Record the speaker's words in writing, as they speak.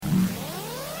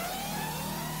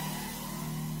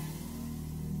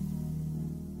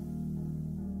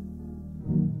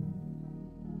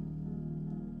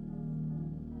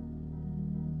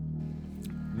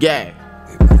Yeah.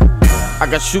 I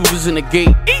got shooters in the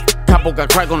gate. Capo got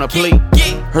crack on the plate.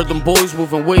 Heard them boys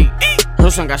moving weight.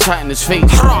 Her son got shot in his face.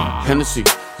 Hennessy,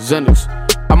 Xanax.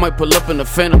 I might pull up in the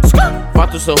Phantom.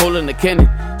 Vatos the hole in the cannon.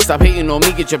 Stop hating on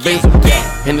me, get your bands up.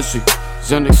 Hennessy,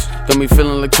 Xanax. Got me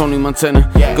feeling like Tony Montana.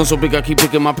 Gun so big I keep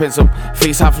picking my pants up.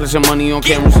 Face high flashing money on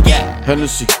cameras.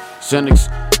 Hennessy,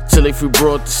 Xanax. Till they free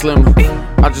bro at the slimmer.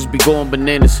 I just be going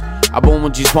bananas. I bone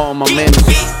with G's paw on my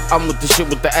manners. I'm with the shit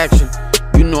with the action.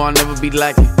 You know I never be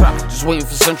lacking. Just waiting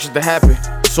for some shit to happen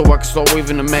so I can start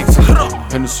waving the max.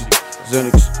 Hennessy,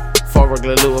 Xanax. Far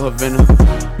regular little Havana.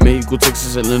 Mexico,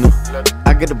 Texas, Atlanta.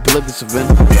 I get a blood in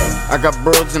Savannah. I got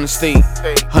birds in the state.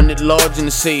 100 large in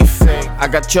the safe. I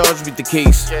got charged with the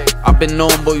case. I been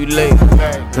known, boy, you late.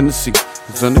 Hennessy,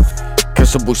 Xanax.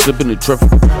 Catch a boy slipping in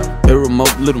traffic. Air him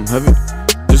out, let him have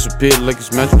it. Disappeared like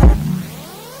it's magic.